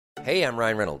Hey, I'm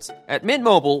Ryan Reynolds. At Mint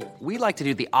Mobile, we like to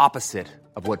do the opposite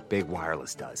of what Big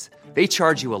Wireless does. They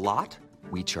charge you a lot,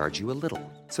 we charge you a little.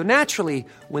 So naturally,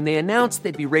 when they announced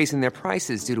they'd be raising their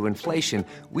prices due to inflation,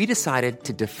 we decided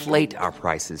to deflate our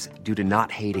prices due to not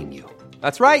hating you.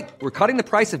 That's right. We're cutting the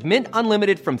price of Mint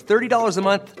Unlimited from $30 a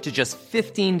month to just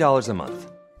 $15 a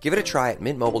month. Give it a try at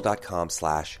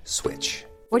mintmobile.com/switch.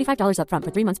 $45 up front for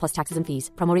 3 months plus taxes and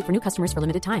fees. Promo rate for new customers for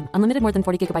limited time. Unlimited more than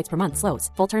 40 gigabytes per month. Slows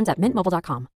full terms at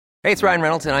mintmobile.com. Hey, it's Ryan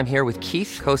Reynolds, and I'm here with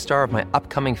Keith, co-star of my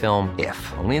upcoming film, If,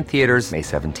 only in theaters May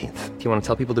 17th. Do you want to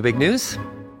tell people the big news?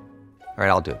 All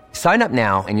right, I'll do it. Sign up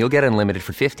now and you'll get unlimited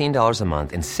for $15 a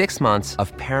month and 6 months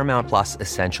of Paramount Plus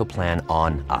Essential Plan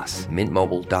on us.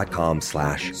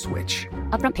 mintmobile.com/switch.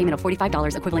 Upfront payment of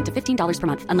 $45 equivalent to $15 per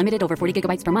month. Unlimited over 40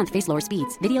 gigabytes per month. Face lower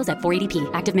speeds. Videos at 480p.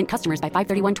 Active Mint customers by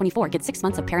 531.24 get 6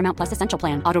 months of Paramount Plus Essential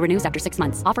Plan. Auto renews after 6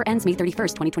 months. Offer ends May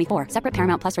 31st, 2024. Separate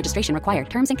Paramount Plus registration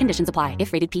required. Terms and conditions apply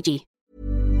if rated PG.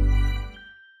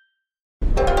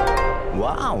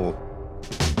 Wow.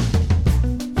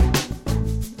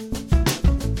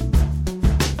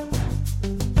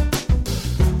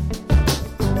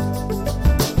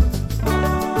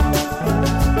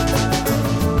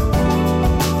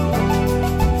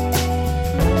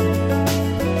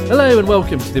 Hello and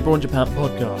welcome to the Abroad in Japan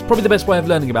podcast. Probably the best way of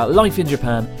learning about life in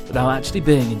Japan without actually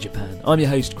being in Japan. I'm your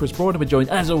host, Chris Broad, and we're joined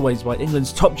as always by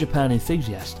England's top Japan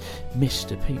enthusiast,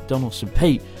 Mr. Pete Donaldson.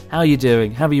 Pete, how are you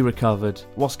doing? Have you recovered?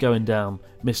 What's going down,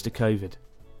 Mr. COVID?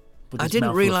 I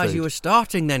didn't realise you were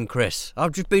starting then, Chris.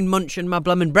 I've just been munching my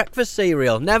blooming breakfast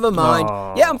cereal. Never mind.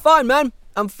 Aww. Yeah, I'm fine, man.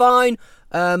 I'm fine.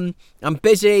 I'm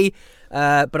busy.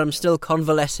 But I'm still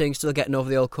convalescing, still getting over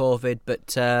the old COVID.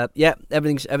 But yeah,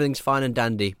 everything's fine and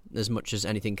dandy, as much as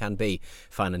anything can be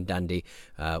fine and dandy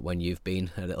when you've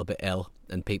been a little bit ill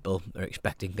and people are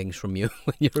expecting things from you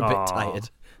when you're a bit tired.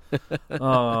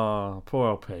 Oh, poor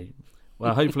old Pete.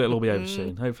 Well, hopefully it'll all be over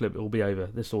soon. Hopefully it will be over,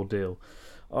 this ordeal.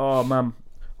 Oh, man.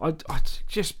 I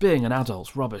just being an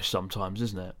adult's rubbish sometimes,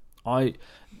 isn't it?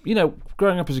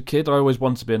 Growing up as a kid, I always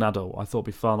wanted to be an adult. I thought it'd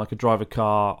be fun. I could drive a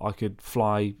car, I could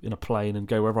fly in a plane and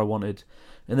go wherever I wanted.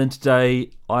 And then today,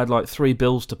 I had like 3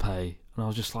 bills to pay. And I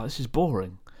was just like, this is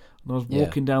boring. And I was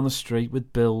walking down the street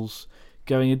with bills,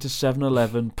 going into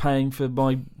 7-Eleven, paying for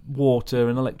my water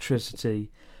and electricity.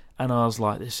 And I was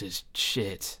like, this is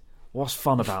shit. What's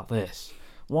fun about this?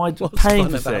 Why paying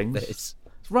for things? It's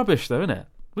rubbish though, isn't it?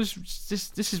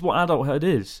 This is what adulthood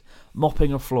is.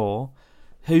 Mopping a floor.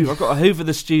 I've got to hoover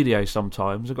the studio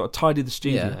sometimes. I've got to tidy the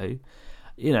studio.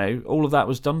 Yeah. All of that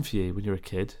was done for you when you were a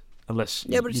kid. Unless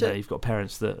you've got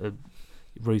parents that are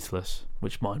ruthless,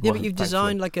 which mine weren't. Yeah, but you've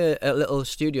designed like a little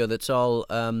studio that's all,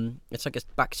 it's like a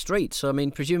back street. So, I mean,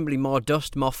 presumably more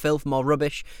dust, more filth, more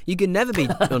rubbish. You can never be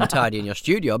untidy in your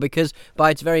studio because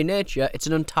by its very nature, it's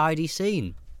an untidy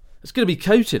scene. It's going to be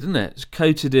coated, isn't it?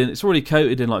 It's already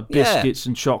coated in like biscuits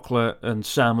and chocolate and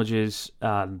sandwiches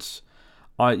and...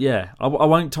 I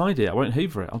won't tidy it. I won't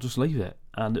hoover it. I'll just leave it,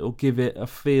 and it'll give it a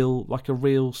feel like a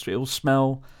real street. It'll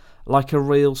smell like a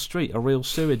real street, a real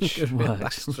sewage. It's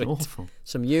awful.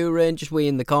 Some urine, just wee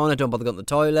in the corner. Don't bother going to the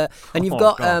toilet. And you've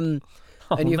got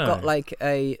got like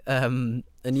a and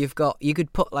you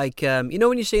could put like when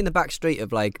you see in the back street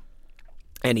of like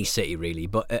any city really,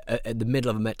 but at the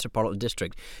middle of a metropolitan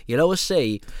district, you'll always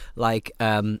see like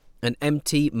an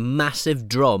empty, massive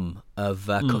drum of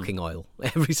cooking oil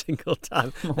every single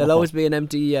time. There'll always be an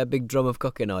empty, big drum of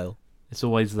cooking oil. It's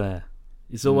always there.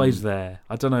 It's always there.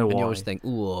 I don't know why. And you always think,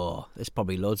 ooh, there's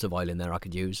probably loads of oil in there I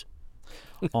could use.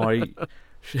 I'll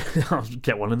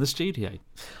get one in the studio.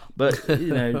 But,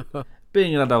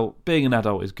 being an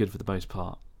adult is good for the most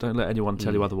part. Don't let anyone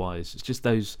tell you otherwise. It's just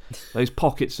those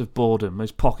pockets of boredom,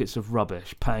 those pockets of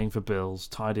rubbish, paying for bills,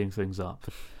 tidying things up.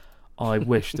 I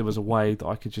wish there was a way that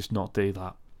I could just not do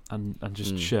that and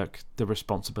just shirk the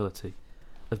responsibility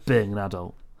of being an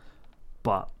adult.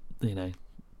 But,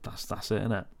 that's it,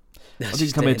 isn't it? I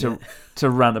didn't come here to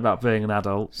rant about being an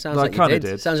adult. Sounds like you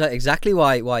did. Sounds like exactly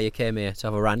why you came here, to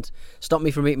have a rant. Stop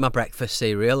me from eating my breakfast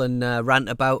cereal and rant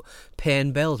about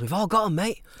paying bills. We've all got them,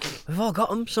 mate. We've all got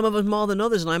them. Some of us more than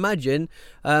others. And I imagine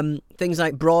things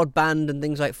like broadband and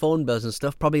things like phone bills and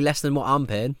stuff, probably less than what I'm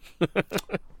paying.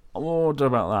 Oh,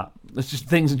 don't know about that. It's just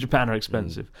things in Japan are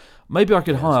expensive. Maybe I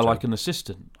could hire like an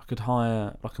assistant. I could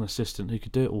hire like an assistant who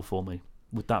could do it all for me.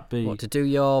 Would that be... What, to do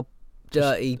your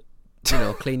dirty,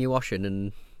 clean your washing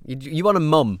and... You want a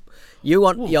mum. You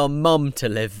want your mum to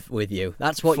live with you.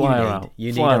 That's what you need. Out.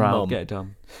 You need Fly a her out, mum. get it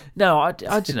done. No, I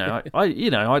don't know.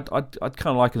 I'd kind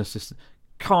of like an assistant.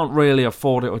 Can't really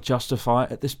afford it or justify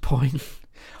it at this point.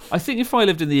 I think if I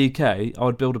lived in the UK, I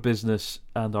would build a business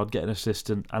and I'd get an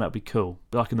assistant and that'd be cool,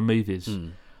 like in the movies.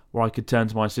 where I could turn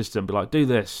to my assistant and be like, do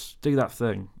this, do that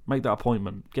thing, make that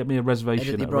appointment, get me a reservation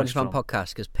Edit at the a restaurant. Brunchman podcast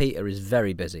because Peter is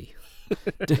very busy.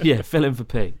 Yeah, fill in for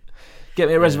Pete. Get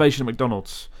me a reservation at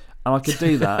McDonald's. And I could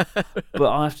do that,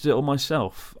 but I have to do it all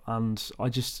myself. And I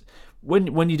just...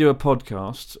 When you do a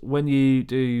podcast, when you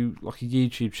do like a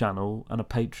YouTube channel and a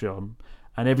Patreon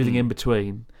and everything in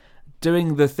between,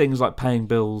 doing the things like paying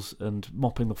bills and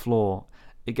mopping the floor,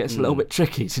 it gets a little bit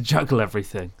tricky to juggle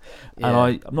everything. Yeah.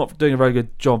 And I'm not doing a very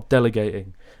good job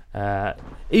delegating.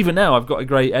 Even now, I've got a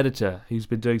great editor who's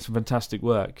been doing some fantastic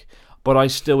work, but I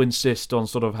still insist on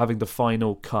sort of having the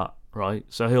final cut, right?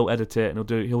 So he'll edit it and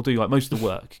he'll do like most of the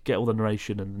work, get all the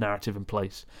narration and the narrative in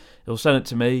place. He'll send it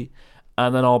to me,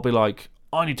 and then I'll be like,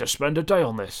 I need to spend a day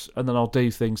on this, and then I'll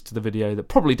do things to the video that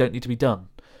probably don't need to be done,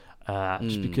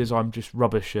 just because I'm just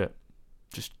rubbish at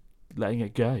just letting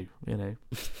it go, you know.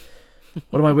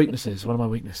 What are my weaknesses? I'm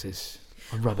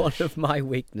rubbish. One of my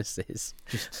weaknesses.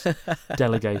 Just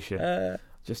delegation.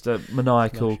 Just a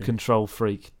maniacal control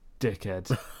freak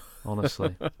dickhead,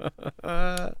 honestly.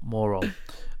 Moron.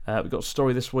 We've got a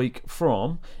story this week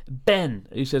from Ben,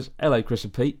 who says, hello, Chris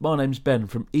and Pete. My name's Ben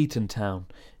from Eatontown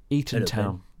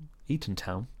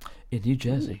in New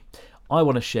Jersey. I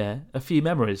want to share a few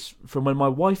memories from when my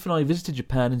wife and I visited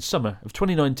Japan in summer of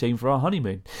 2019 for our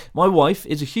honeymoon. My wife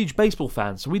is a huge baseball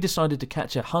fan, so we decided to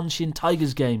catch a Hanshin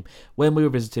Tigers game when we were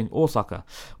visiting Osaka.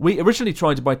 We originally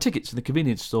tried to buy tickets in the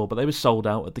convenience store, but they were sold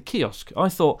out at the kiosk. I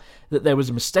thought that there was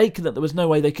a mistake and that there was no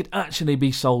way they could actually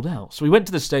be sold out. So we went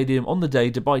to the stadium on the day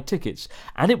to buy tickets,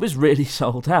 and it was really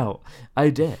sold out.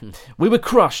 Oh dear. We were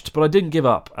crushed, but I didn't give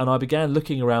up, and I began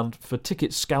looking around for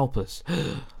ticket scalpers.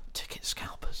 Ticket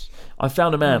scalpers. I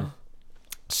found a man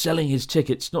selling his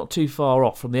tickets not too far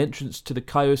off from the entrance to the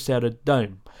Kyocera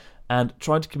Dome and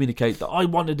trying to communicate that I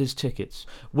wanted his tickets.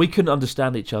 We couldn't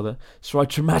understand each other, so I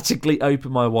dramatically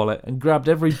opened my wallet and grabbed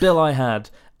every bill I had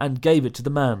and gave it to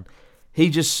the man. He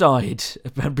just sighed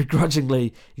and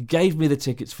begrudgingly gave me the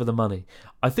tickets for the money.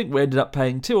 I think we ended up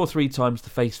paying 2 or 3 times the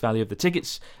face value of the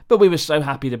tickets, but we were so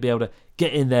happy to be able to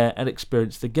get in there and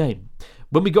experience the game.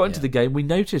 When we got into the game, we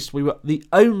noticed we were the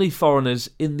only foreigners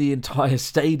in the entire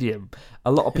stadium.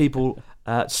 A lot of people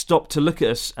stopped to look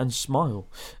at us and smile.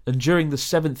 And during the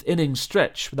 7th inning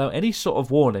stretch, without any sort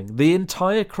of warning, the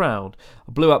entire crowd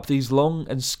blew up these long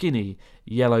and skinny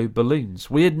yellow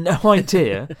balloons. We had no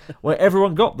idea where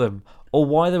everyone got them or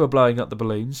why they were blowing up the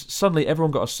balloons. Suddenly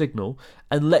everyone got a signal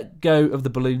and let go of the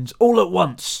balloons all at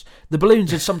once. The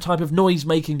balloons had some type of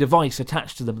noise-making device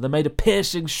attached to them. They made a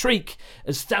piercing shriek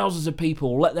as thousands of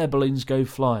people let their balloons go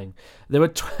flying. There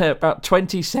were about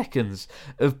 20 seconds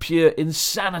of pure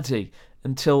insanity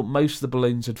until most of the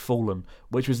balloons had fallen,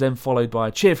 which was then followed by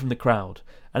a cheer from the crowd.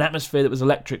 An atmosphere that was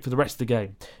electric for the rest of the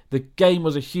game. The game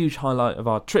was a huge highlight of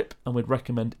our trip, and we'd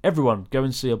recommend everyone go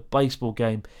and see a baseball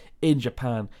game in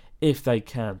Japan if they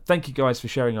can. Thank you guys for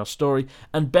sharing our story.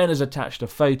 And Ben has attached a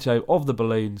photo of the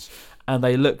balloons, and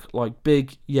they look like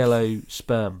big yellow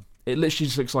sperm. It literally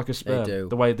just looks like a sperm. They do.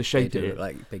 The way the shape they do it look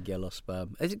like big yellow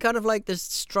sperm. Is it kind of like there's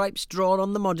stripes drawn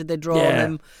on them, or did they draw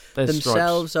them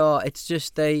themselves? Stripes. Or it's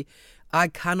just I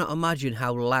cannot imagine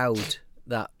how loud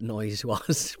that noise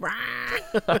was.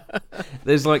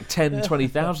 There's like 10,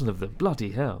 20,000 of them. Bloody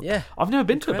hell. Yeah. I've never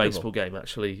been to a baseball game,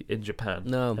 actually, in Japan.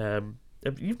 No.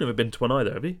 You've never been to one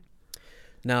either, have you?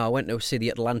 No, I went to see the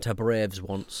Atlanta Braves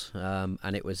once,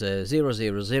 and it was a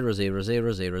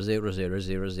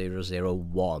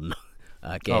 0-0-0-0-0-0-0-0-0-0-0-0-1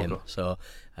 game. Oh, so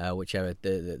whichever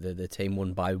the team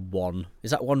won by 1.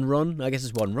 Is that 1 run? I guess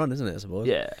it's 1 run, isn't it? I suppose.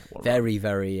 Yeah. Very.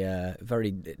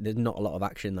 There's not a lot of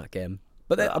action in that game.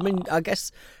 But I mean, I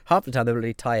guess half the time they were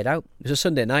really tired out. It was a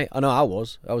Sunday night. I know I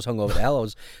was hungover to hell.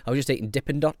 I was just eating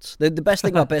Dippin' Dots. The best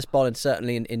thing about baseball, and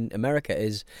certainly in America,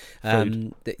 is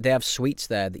they have sweets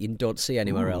there that you don't see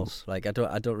anywhere else. Like I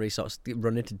don't really sort of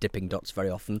run into Dippin' Dots very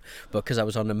often, but because I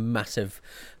was on a massive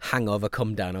hangover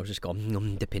come down, I was just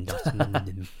going Dippin' Dots.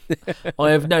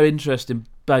 I have no interest in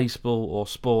baseball or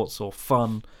sports or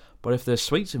fun, but if there's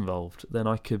sweets involved, then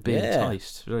I could be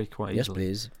enticed quite easily. Yes,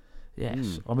 please.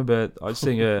 Yes. I remember I was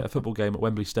seeing a football game at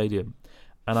Wembley Stadium,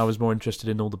 and I was more interested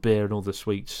in all the beer and all the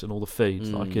sweets and all the food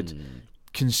that I could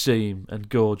consume and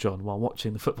gorge on while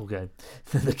watching the football game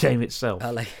than the game itself.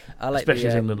 I like especially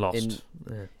as England lost.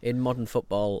 In modern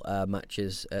football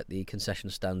matches at the concession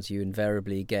stands, you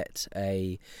invariably get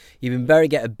a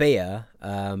beer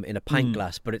in a pint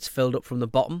glass, but it's filled up from the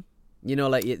bottom. You know,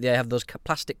 like they have those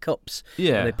plastic cups.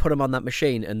 Yeah. And they put them on that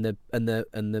machine, and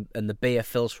the beer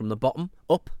fills from the bottom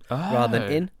up rather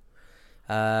than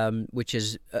in, which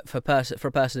is for a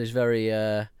person who's very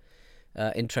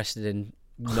interested in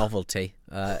novelty.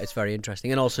 It's very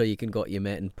interesting. And also you can go to your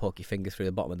mate and poke your finger through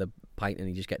the bottom of the pint and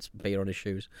he just gets beer on his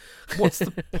shoes. What's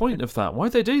the point of that?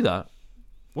 Why'd they do that?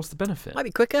 What's the benefit? Might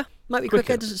be quicker.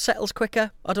 Does it settles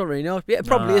quicker? I don't really know. Yeah, it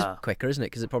probably is quicker, isn't it?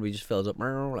 Because it probably just fills up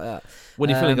like that. When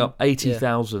you're filling up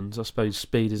 80,000, I suppose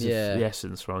speed is the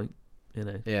essence, right?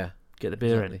 Yeah. Get the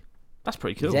beer in. That's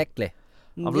pretty cool. Exactly.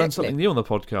 I've learned something new on the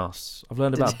podcasts. I've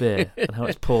learned about beer and how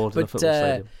it's poured in a football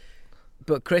stadium.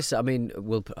 But Chris, we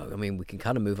can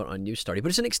kind of move on to a news story, but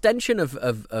it's an extension of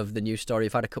the news story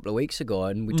we've had a couple of weeks ago,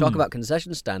 and we talk about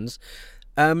concession stands.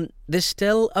 There's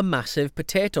still a massive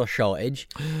potato shortage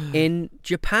in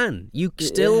Japan. You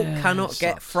still cannot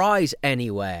get fries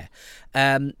anywhere.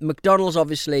 McDonald's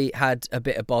obviously had a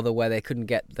bit of bother where they couldn't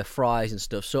get the fries and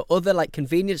stuff. So other like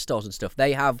convenience stores and stuff,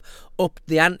 they have upped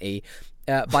the ante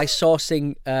by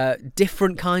sourcing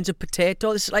different kinds of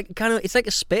potato. It's like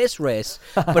a space race,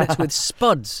 but it's with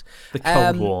spuds. The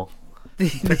Cold War,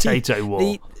 potato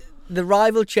war. The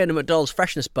rival chain of McDonald's,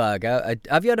 Freshness Burger.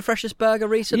 Have you had a Freshness Burger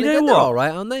recently? You know what? They're all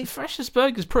right, aren't they? Freshness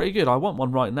Burger's pretty good. I want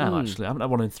one right now, actually. I haven't had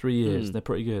one in 3 years. They're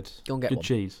pretty good. Go and get good one.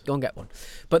 Cheese. Go and get one.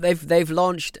 But they've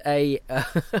launched a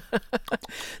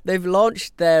they've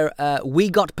launched their We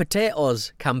Got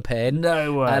Potatoes campaign.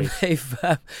 No way.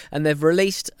 And they've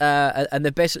released and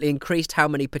they've basically increased how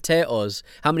many potatoes,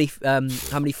 how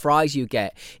many fries you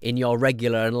get in your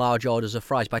regular and large orders of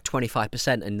fries by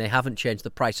 25%, and they haven't changed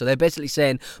the price. So they're basically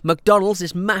saying McDonald's,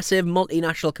 this massive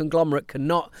multinational conglomerate,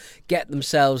 cannot get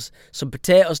themselves some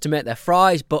potatoes to make their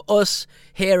fries, but us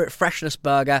here at Freshness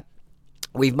Burger,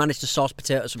 we've managed to source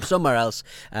potatoes from somewhere else,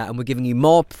 and we're giving you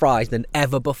more fries than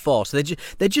ever before. So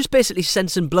they're just basically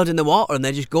sensing blood in the water, and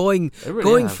they're just going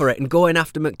for it and going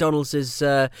after McDonald's piece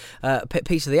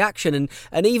of the action.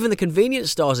 And even the convenience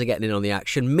stores are getting in on the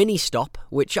action. Mini Stop,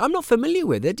 which I'm not familiar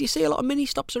with. Do you see a lot of mini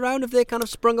stops around? Have they kind of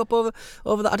sprung up over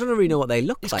that? I don't really know what they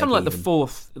look like. It's kind of like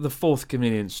the fourth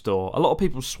convenience store. A lot of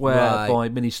people swear by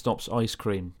Mini Stop's ice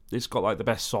cream. It's got like the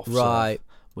best soft serve,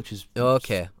 which is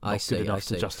okay. Not good enough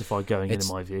to justify going in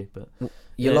my view. But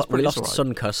we lost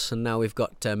Suncuss, and now we've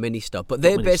got Mini Stop. But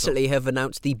they basically have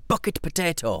announced the bucket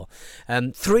potato,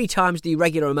 3 times the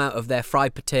regular amount of their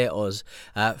fried potatoes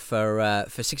for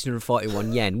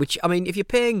 641 yen. Which, I mean, if you're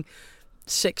paying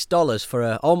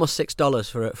 $6 almost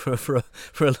 $6 for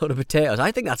a load of potatoes,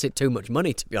 I think that's too much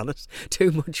money, to be honest.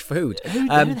 Too much food.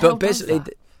 But basically,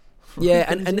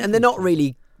 and they're not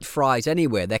really fries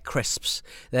anyway. They're crisps.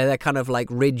 They're kind of like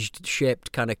ridged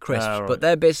shaped kind of crisps, right. But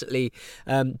they're basically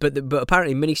but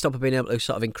apparently Mini Stop have been able to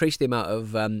sort of increase the amount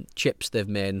of chips they've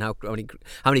made and how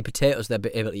many potatoes they're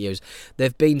able to use.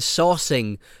 They've been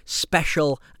sourcing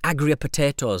special Agria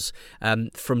potatoes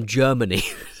from Germany.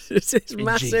 It's this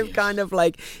massive kind of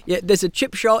like there's a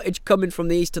chip shortage coming from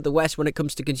the east to the west when it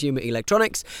comes to consumer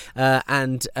electronics,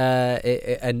 and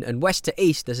west to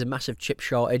east there's a massive chip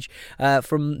shortage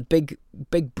from big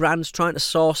brands trying to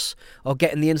source or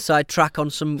getting the inside track on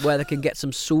some where they can get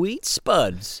some sweet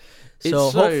spuds. So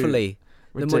hopefully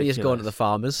the money is going to the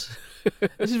farmers.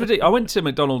 This is ridiculous. I went to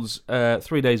McDonald's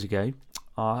 3 days ago.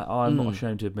 I'm not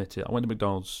ashamed to admit it. I went to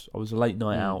McDonald's. I was a late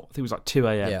night out. I think it was like 2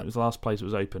 a.m. Yeah. It was the last place that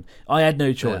was open. I had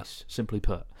no choice, simply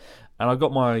put. And I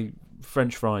got my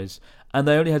French fries, and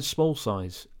they only had small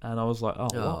size. And I was like,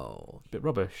 what? A bit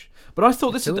rubbish. But I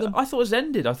thought it was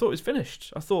ended. I thought it was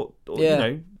finished. I thought,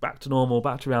 back to normal,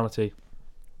 back to reality.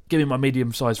 Give me my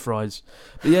medium-sized fries.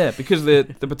 But yeah, because the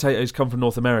potatoes come from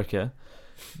North America,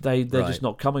 they're just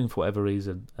not coming for whatever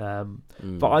reason.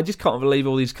 But I just can't believe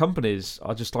all these companies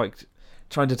are just like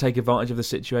trying to take advantage of the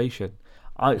situation.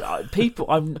 I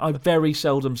very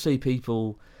seldom see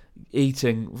people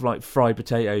eating like fried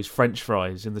potatoes, French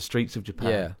fries in the streets of Japan.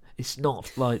 Yeah. It's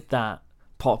not like that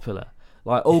popular.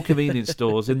 Like all convenience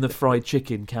stores in the fried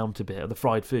chicken counter bit, or the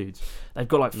fried foods, they've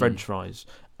got like French fries,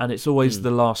 and it's always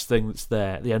the last thing that's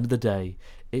there. At the end of the day,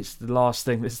 it's the last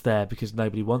thing that's there because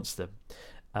nobody wants them.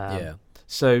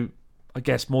 So I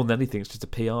guess more than anything, it's just a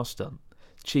PR stunt.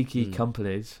 Cheeky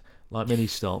companies like Mini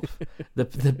Stop,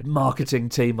 the marketing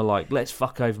team are like, let's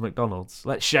fuck over McDonald's.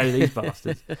 Let's show these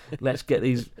bastards. Let's get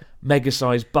these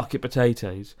mega-sized bucket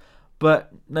potatoes.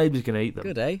 But nobody's going to eat them.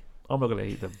 Good, eh? I'm not going to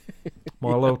eat them.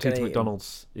 My loyalty to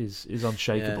McDonald's is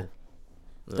unshakable.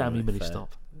 Yeah. Damn you, Mini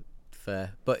Stop.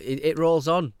 Fair. But it rolls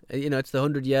on. It's the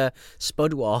 100-year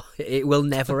Spud War. It will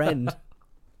never end.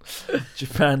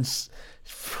 Japan's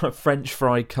French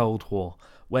fried Cold War.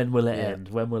 When will it end?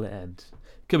 When will it end?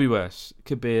 Could be worse. It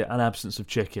could be an absence of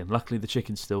chicken. Luckily, the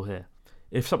chicken's still here.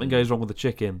 If something goes wrong with the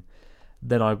chicken,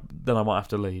 then I might have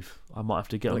to leave. I might have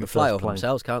to get on the first plane. They can fly over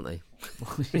themselves, can't they?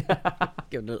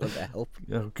 Give them a little bit of help.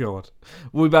 Oh, God.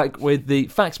 We'll be back with the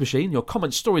Fax Machine, your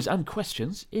comments, stories and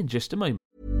questions in just a moment.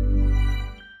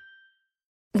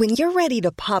 When you're ready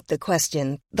to pop the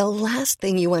question, the last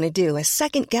thing you want to do is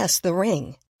second-guess the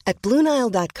ring. At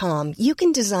BlueNile.com, you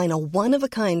can design a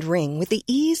one-of-a-kind ring with the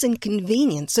ease and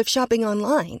convenience of shopping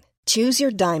online. Choose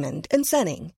your diamond and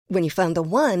setting. When you find the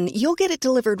one, you'll get it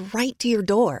delivered right to your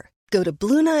door. Go to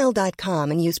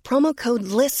BlueNile.com and use promo code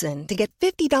LISTEN to get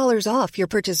 $50 off your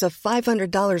purchase of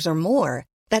 $500 or more.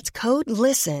 That's code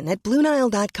LISTEN at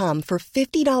BlueNile.com for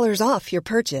 $50 off your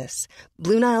purchase.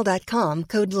 BlueNile.com,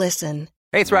 code LISTEN.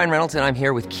 Hey, it's Ryan Reynolds, and I'm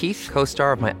here with Keith,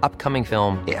 co-star of my upcoming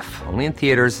film, If, only in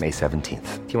theaters May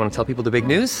 17th. Do you want to tell people the big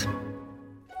news?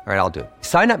 All right, I'll do it.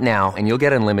 Sign up now and you'll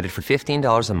get unlimited for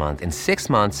 $15 a month and 6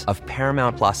 months of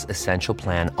Paramount Plus Essential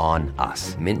Plan on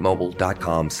us.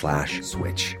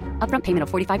 MintMobile.com/switch. Upfront payment of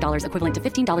 $45 equivalent to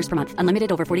 $15 per month.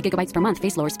 Unlimited over 40 gigabytes per month.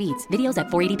 Face lower speeds. Videos at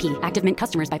 480p. Active Mint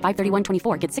customers by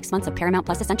 531.24 get 6 months of Paramount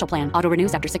Plus Essential Plan. Auto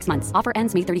renews after 6 months. Offer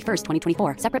ends May 31st,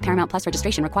 2024. Separate Paramount Plus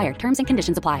registration required. Terms and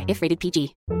conditions apply if rated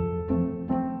PG.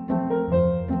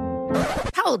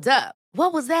 Hold up.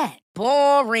 What was that?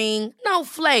 Boring. No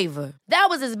flavor. That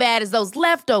was as bad as those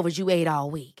leftovers you ate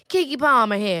all week. Keke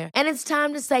Palmer here, and it's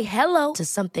time to say hello to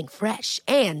something fresh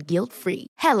and guilt-free.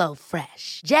 Hello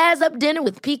Fresh. Jazz up dinner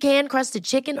with pecan-crusted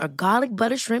chicken or garlic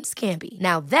butter shrimp scampi.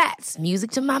 Now that's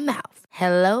music to my mouth.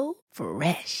 Hello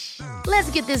Fresh.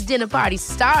 Let's get this dinner party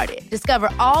started. Discover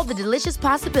all the delicious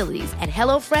possibilities at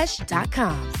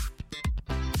HelloFresh.com.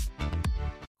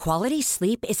 Quality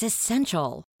sleep is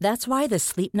essential. That's why the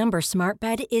Sleep Number Smart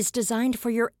Bed is designed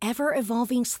for your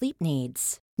ever-evolving sleep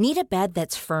needs. Need a bed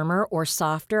that's firmer or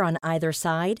softer on either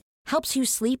side? Helps you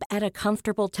sleep at a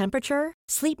comfortable temperature?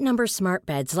 Sleep Number Smart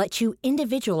Beds let you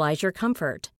individualize your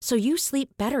comfort, so you sleep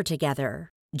better together.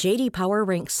 J.D. Power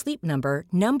ranks Sleep Number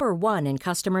number 1 in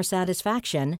customer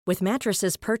satisfaction with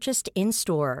mattresses purchased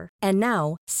in-store. And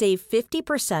now, save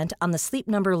 50% on the Sleep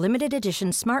Number Limited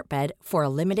Edition Smart Bed for a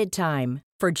limited time.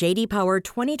 For J.D. Power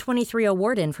 2023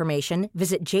 award information,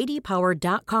 visit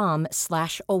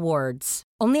jdpower.com/awards.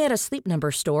 Only at a Sleep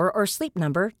Number store or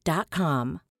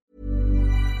sleepnumber.com.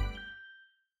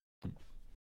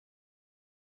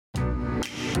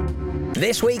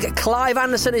 This week, Clive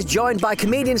Anderson is joined by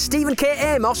comedian Stephen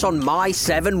K. Amos on My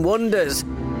 7 Wonders,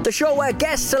 the show where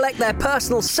guests select their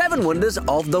personal 7 wonders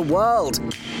of the world.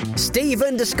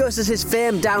 Stephen discusses his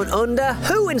fame down under,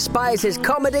 who inspires his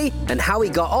comedy, and how he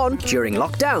got on during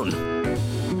lockdown.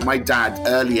 My dad,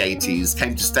 early 80s,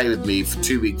 came to stay with me for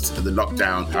 2 weeks of the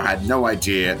lockdown. I had no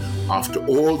idea, after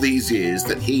all these years,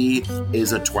 that he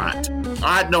is a twat.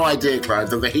 I had no idea, Clive,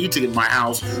 that the heating in my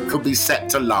house could be set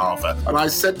to lava. And I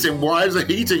said to him, why is the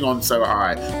heating on so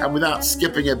high? And without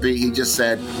skipping a beat, he just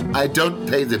said, I don't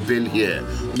pay the bill here.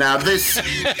 Now, this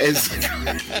is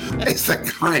the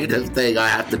kind of thing I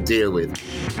have to deal with.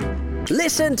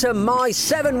 Listen to My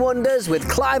 7 Wonders with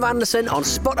Clive Anderson on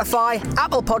Spotify,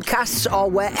 Apple Podcasts, or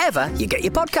wherever you get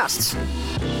your podcasts.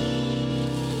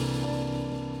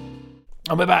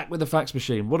 And we're back with the fax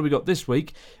machine. What have we got this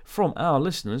week from our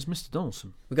listeners, Mr.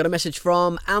 Donaldson? We got a message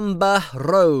from Amber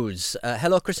Rose.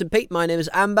 Hello, Chris and Pete. My name is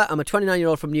Amber. I'm a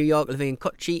 29-year-old from New York living in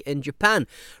Kochi in Japan.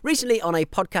 Recently, on a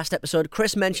podcast episode,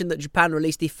 Chris mentioned that Japan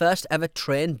released the first ever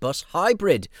train-bus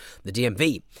hybrid, the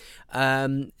DMV.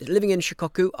 Living in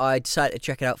Shikoku, I decided to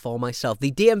check it out for myself.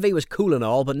 The DMV was cool and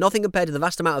all, but nothing compared to the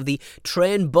vast amount of the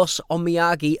train bus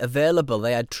omiyage available.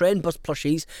 They had train bus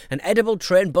plushies, an edible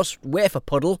train bus wafer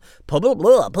puzzle,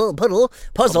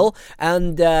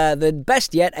 and the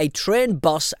best yet, a train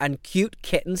bus and cute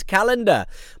kittens calendar.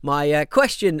 My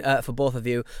question for both of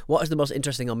you: what is the most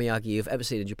interesting omiyage you've ever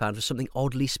seen in Japan for something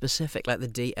oddly specific like the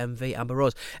DMV? Amber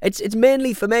Rose. It's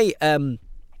mainly for me.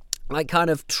 Like kind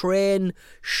of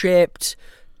train-shaped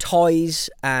toys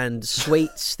and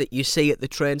sweets that you see at the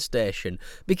train station.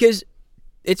 Because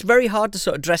it's very hard to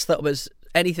sort of dress that up as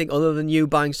anything other than you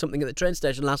buying something at the train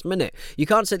station last minute. You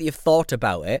can't say that you've thought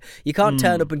about it. You can't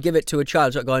turn up and give it to a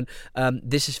child sort of going,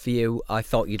 this is for you, I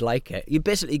thought you'd like it. You're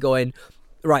basically going,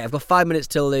 right, I've got 5 minutes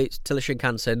till the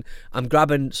Shinkansen. I'm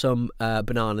grabbing some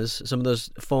bananas, some of those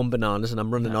foam bananas, and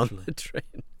I'm running on the train.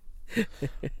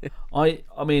 I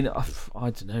mean, I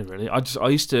don't know really. I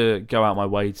used to go out my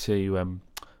way to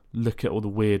look at all the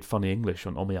weird, funny English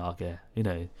on omiyage. You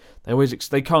know,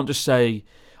 they can't just say.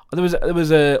 There was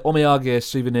a omiyage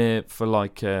souvenir for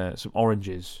like some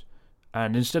oranges,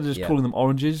 and instead of just calling them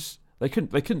oranges, they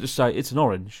couldn't just say it's an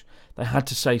orange. They had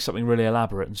to say something really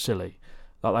elaborate and silly,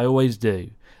 like they always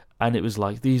do. And it was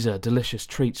like, these are delicious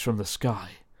treats from the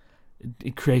sky,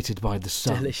 created by the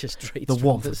sun. Delicious treats the from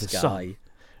warmth the of the sky. sun.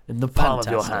 In the palm of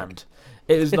your hand.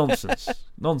 It was nonsense.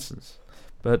 Nonsense.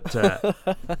 But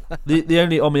the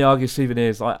only omiyage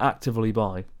souvenirs I actively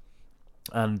buy,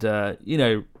 and, you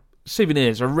know,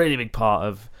 souvenirs are a really big part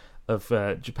of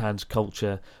Japan's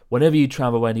culture. Whenever you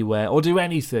travel anywhere or do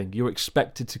anything, you're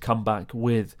expected to come back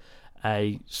with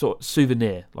a sort of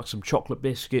souvenir, like some chocolate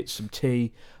biscuits, some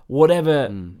tea,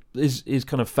 whatever is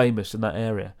kind of famous in that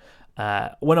area.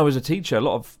 When I was a teacher, a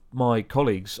lot of my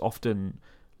colleagues often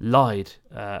lied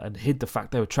and hid the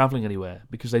fact they were travelling anywhere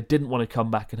because they didn't want to come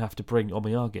back and have to bring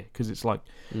omiyage, because it's like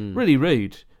really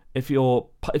rude if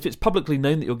it's publicly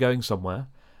known that you're going somewhere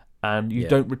and you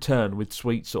don't return with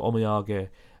sweets or omiyage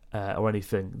or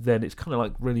anything, then it's kind of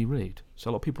like really rude. So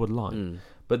a lot of people would lie.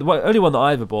 But the only one that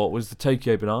I ever bought was the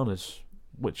Tokyo bananas,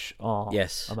 which are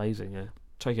amazing. Yeah,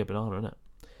 Tokyo banana, isn't it?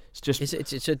 It's just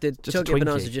the Tokyo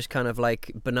bananas are just kind of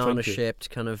like banana shaped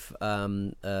kind of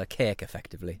cake,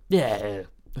 effectively. Yeah,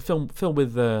 filled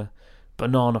with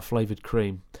banana flavoured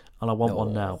cream, and I want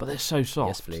one now. But they're so soft.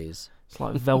 Yes, please. It's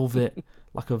like velvet,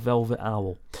 like a velvet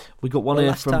owl. We got one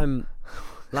here from.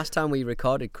 Last time we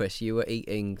recorded, Chris, you were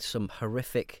eating some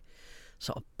horrific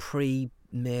sort of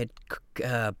pre-made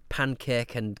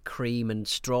pancake and cream and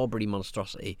strawberry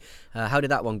monstrosity. How did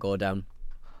that one go down?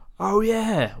 Oh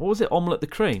yeah, what was it? Omelette the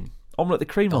cream. Omelette the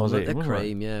cream. Omelette the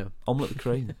cream, yeah. Omelette the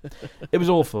cream. It was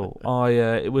awful.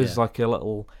 It was like a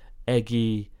little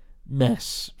eggy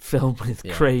mess filled with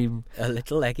cream. A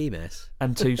little eggy mess.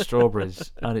 And 2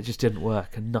 strawberries, and it just didn't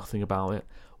work, and nothing about it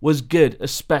was good,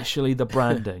 especially the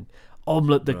branding.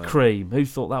 Omelette the cream. Who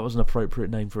thought that was an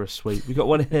appropriate name for a sweet? We got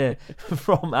one here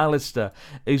from Alistair,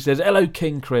 who says, "Hello,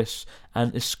 King Chris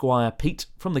and Esquire Pete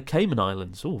from the Cayman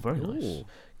Islands." Oh, very nice.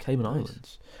 Cayman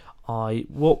Islands.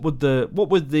 What would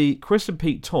the Chris and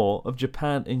Pete tour of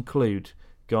Japan include,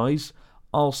 guys?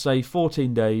 I'll say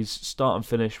 14 days, start and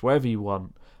finish, wherever you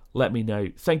want. Let me know.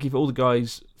 Thank you for all the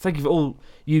guys. Thank you for all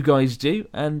you guys do,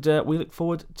 and we look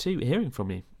forward to hearing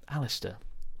from you, Alistair.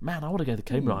 Man, I want to go to the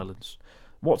Cayman Islands.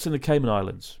 What's in the Cayman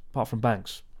Islands apart from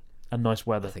banks and nice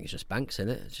weather? I think it's just banks,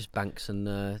 isn't it? It's just banks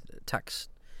and tax.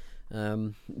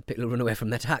 People run away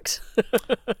from their tax.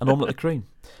 And omelette the cream.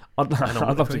 I'd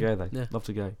love to go though. Yeah. Love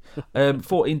to go.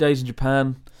 14 days in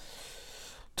Japan.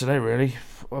 Today, really.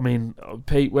 I mean,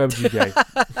 Pete, where would you go?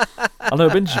 I've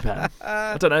never been to Japan.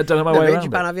 I don't know my way around. Been to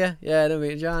Japan, have you? Yeah, never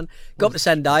been to Japan. Go up to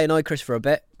Sendai, annoy Chris for a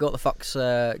bit. Go to the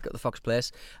Fox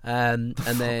place, and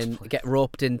then get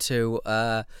roped into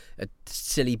a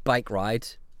silly bike ride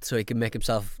so he can make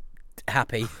himself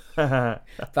happy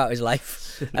about his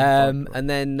life. And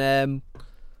then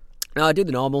I do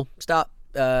the normal. Start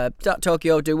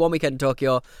Tokyo, do 1 weekend in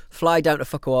Tokyo, fly down to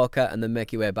Fukuoka, and then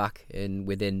make your way back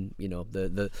within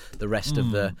the rest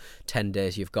of the 10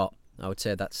 days you've got. I would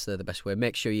say that's the best way.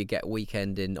 Make sure you get a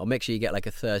weekend in, or make sure you get like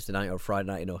a Thursday night or a Friday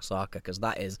night in Osaka, because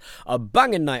that is a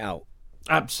banging night out.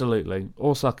 Absolutely,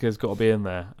 Osaka's got to be in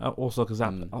there. Osaka's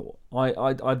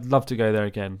I'd love to go there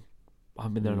again. I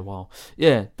haven't been there in a while.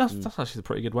 Yeah, that's actually a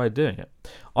pretty good way of doing it.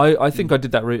 I think I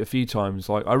did that route a few times.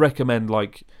 Like, I recommend,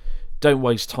 like, don't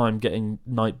waste time getting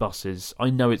night buses.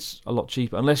 I know it's a lot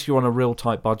cheaper. Unless you're on a real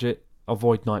tight budget,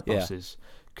 avoid night buses,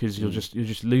 because you're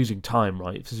just losing time,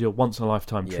 right? If this is your once in a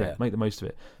lifetime trip, make the most of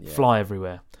it. Fly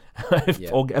everywhere.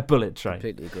 Or get a bullet train.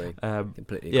 Completely agree.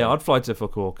 Yeah, I'd fly to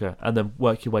Fukuoka and then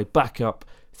work your way back up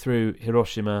through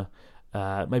Hiroshima.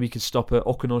 Maybe you could stop at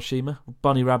Okinoshima,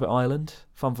 Bunny Rabbit Island.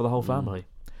 Fun for the whole family,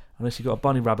 unless you've got a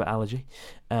bunny rabbit allergy.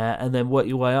 And then work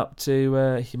your way up to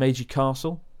Himeji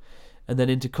Castle, and then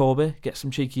into Kobe, get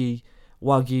some cheeky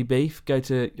Wagyu beef, go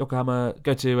to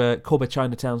Kobe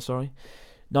Chinatown,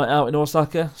 night out in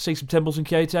Osaka, see some temples in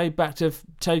Kyoto, back to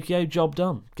Tokyo, job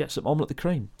done. Get some omelette the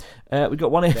cream. We got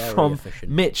one here from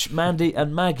Mitch, Mandy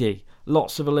and Maggie.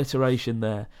 Lots of alliteration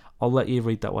there. I'll let you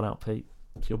read that one out, Pete.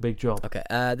 It's your big job. Okay,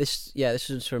 this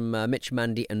is from Mitch,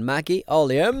 Mandy and Maggie, all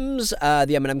the M's,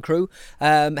 the M&M crew.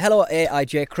 Hello,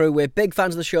 AIJ crew. We're big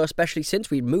fans of the show, especially since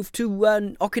we moved to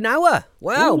Okinawa.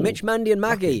 Wow, Ooh. Mitch, Mandy and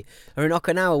Maggie are in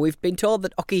Okinawa. We've been told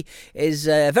that Oki is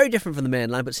very different from the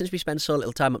mainland, but since we spend so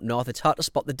little time up north, it's hard to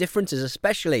spot the differences,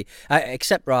 especially,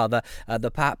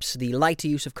 perhaps the lighter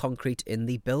use of concrete in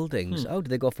the buildings. Oh, do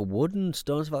they go for wood and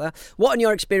stones like that? What, in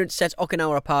your experience, sets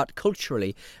Okinawa apart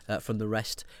culturally from the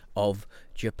rest of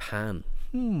Japan?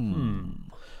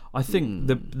 I think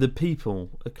the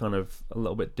people are kind of a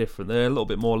little bit different. They're a little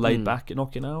bit more laid back in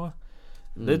Okinawa.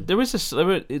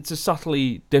 It's a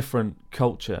subtly different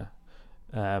culture.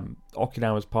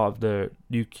 Okinawa is part of the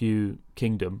Ryukyu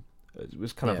Kingdom. It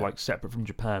was kind of like separate from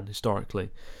Japan historically.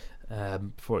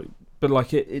 But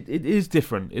like it is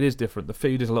different. It is different. The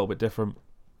food is a little bit different.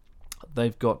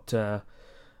 They've got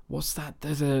what's that?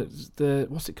 There's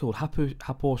what's it called?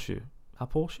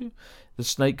 Haposhu. The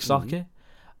snake sake.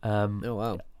 Oh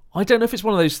wow! I don't know if it's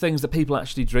one of those things that people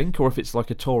actually drink or if it's like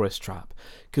a tourist trap.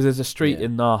 Because there's a street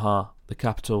in Naha, the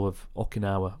capital of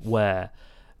Okinawa, where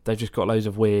they've just got loads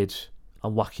of weird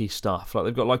and wacky stuff. Like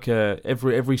they've got like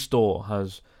every store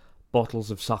has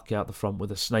bottles of sake out the front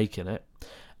with a snake in it.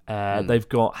 They've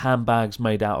got handbags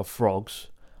made out of frogs,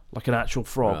 like an actual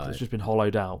frog that's just been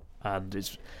hollowed out, and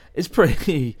it's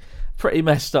pretty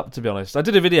messed up, to be honest. I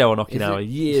did a video on Okinawa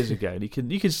years ago, and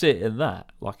you can see it in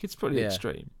that. Like it's pretty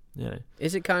extreme. Yeah.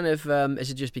 Is it kind of?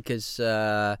 Is it just because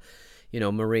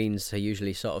Marines are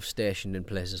usually sort of stationed in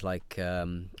places like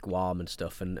Guam and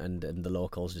stuff, and the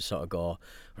locals just sort of go,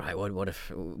 right, what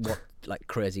like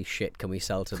crazy shit can we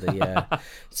sell to the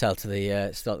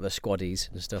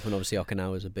squaddies and stuff? And obviously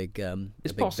Okinawa is a big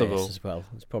it's a big possible base as well.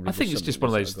 It's probably I think it's just one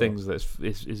of those things that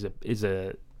is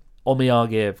a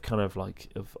omiyage of kind of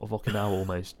like of Okinawa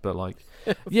almost, but like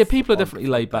people are definitely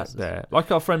laid back there.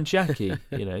 Like our friend Jackie,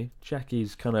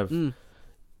 Jackie's kind of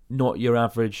not your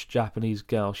average Japanese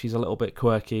girl. She's a little bit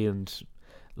quirky and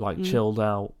like chilled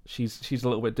out. She's a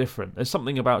little bit different. There's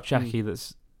something about Jackie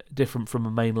that's different from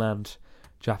a mainland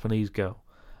Japanese girl.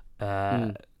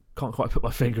 Can't quite put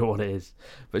my finger on what it is,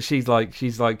 but she's like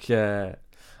I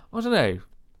don't know.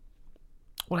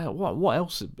 What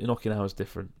else in Okinawa is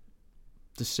different?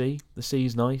 The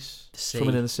sea's nice.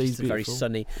 Swimming in the sea's beautiful. Very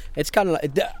sunny. It's kind of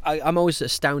like I'm always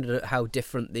astounded at how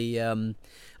different the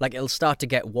like it'll start to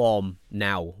get warm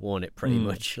now, won't it? Pretty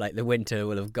much like the winter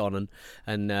will have gone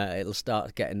and it'll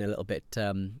start getting a little bit.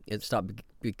 It'll start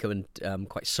becoming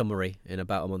quite summery in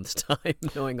about a month's time.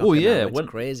 Knowing it's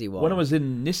crazy warm. When I was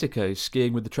in Niseko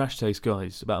skiing with the Trash Taste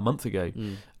guys about a month ago.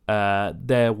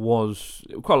 There was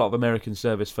quite a lot of American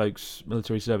service folks,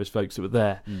 military service folks that were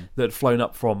there that had flown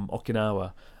up from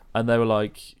Okinawa, and they were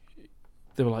like,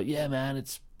 yeah, man,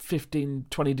 it's 15,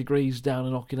 20 degrees down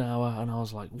in Okinawa, and I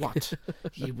was like, what?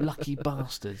 You lucky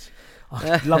bastards!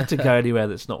 I'd love to go anywhere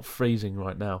that's not freezing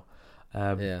right now.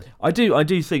 I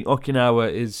do think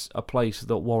Okinawa is a place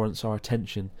that warrants our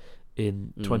attention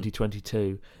in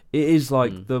 2022. It is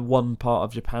like the one part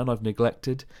of Japan I've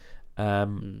neglected.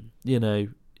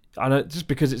 I know just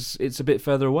because it's a bit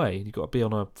further away. You've got to be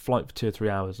on a flight for 2 or 3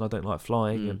 hours, and I don't like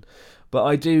flying. But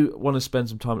I do want to spend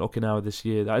some time at Okinawa this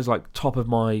year. That is like top of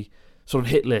my sort of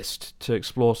hit list to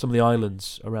explore some of the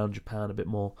islands around Japan a bit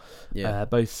more,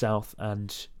 both south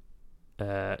and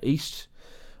east.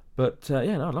 But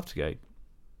I'd love to go.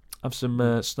 Have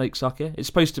some snake sake. It's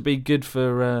supposed to be good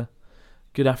for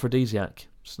good aphrodisiac.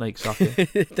 Snake sake.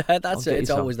 That's it.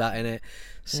 It's always that, innit?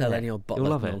 Selling your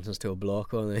bottle of nonsense to a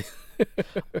bloke, won't they?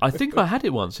 I think I had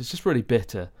it once. It's just really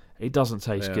bitter. It doesn't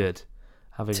taste good.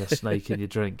 Having a snake in your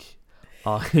drink.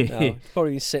 It's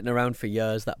probably been sitting around for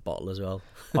years, that bottle as well.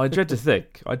 I dread to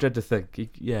think.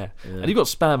 Yeah. And you've got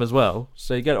Spam as well.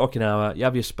 So you go to Okinawa, you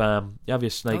have your Spam, you have your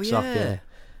snake sake,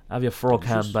 have your frog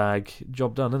handbag.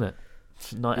 Job done, isn't it?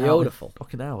 Night Beautiful. Out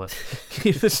Okinawa.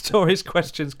 Keep the stories,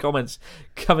 questions, comments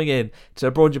coming in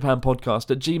to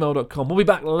abroadjapanpodcast@gmail.com. We'll be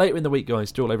back later in the week, guys,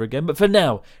 to do all over again. But for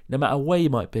now, no matter where you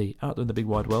might be out there in the big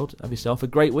wide world, have yourself a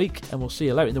great week, and we'll see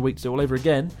you later in the week to do all over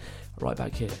again, right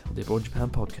back here on the Abroad Japan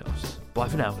Podcast. Bye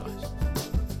for now, guys.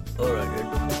 All right, good.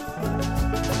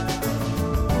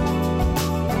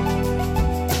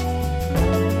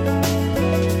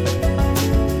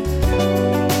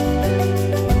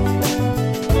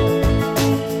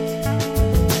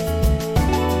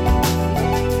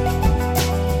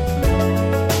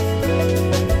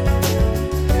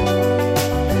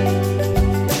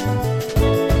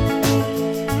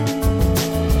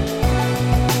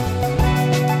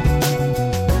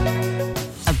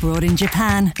 Abroad in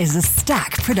Japan is a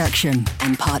Stack production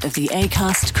and part of the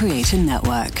Acast Creator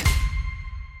Network.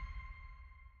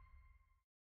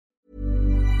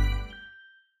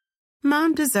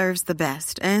 Mom deserves the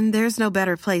best, and there's no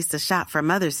better place to shop for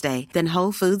Mother's Day than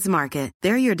Whole Foods Market.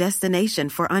 They're your destination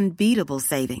for unbeatable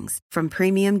savings, from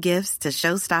premium gifts to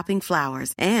show-stopping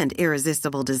flowers and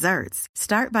irresistible desserts.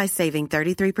 Start by saving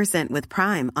 33% with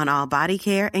Prime on all body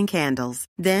care and candles.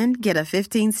 Then get a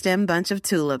 15-stem bunch of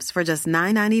tulips for just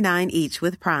 $9.99 each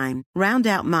with Prime. Round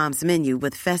out Mom's menu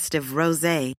with festive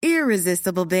rosé,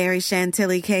 irresistible berry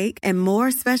chantilly cake, and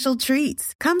more special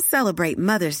treats. Come celebrate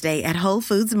Mother's Day at Whole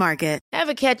Foods Market.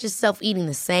 Ever catch yourself eating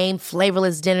the same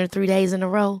flavorless dinner 3 days in a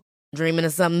row? Dreaming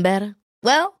of something better?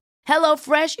 Well,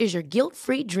 HelloFresh is your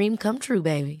guilt-free dream come true,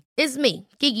 baby. It's me,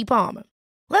 Keke Palmer.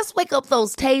 Let's wake up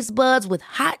those taste buds with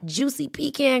hot, juicy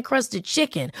pecan-crusted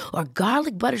chicken or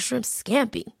garlic butter shrimp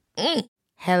scampi.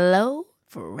 Hello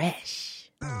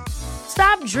Fresh.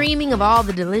 Stop dreaming of all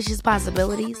the delicious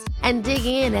possibilities and dig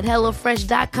in at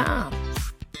HelloFresh.com.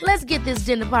 Let's get this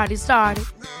dinner party started.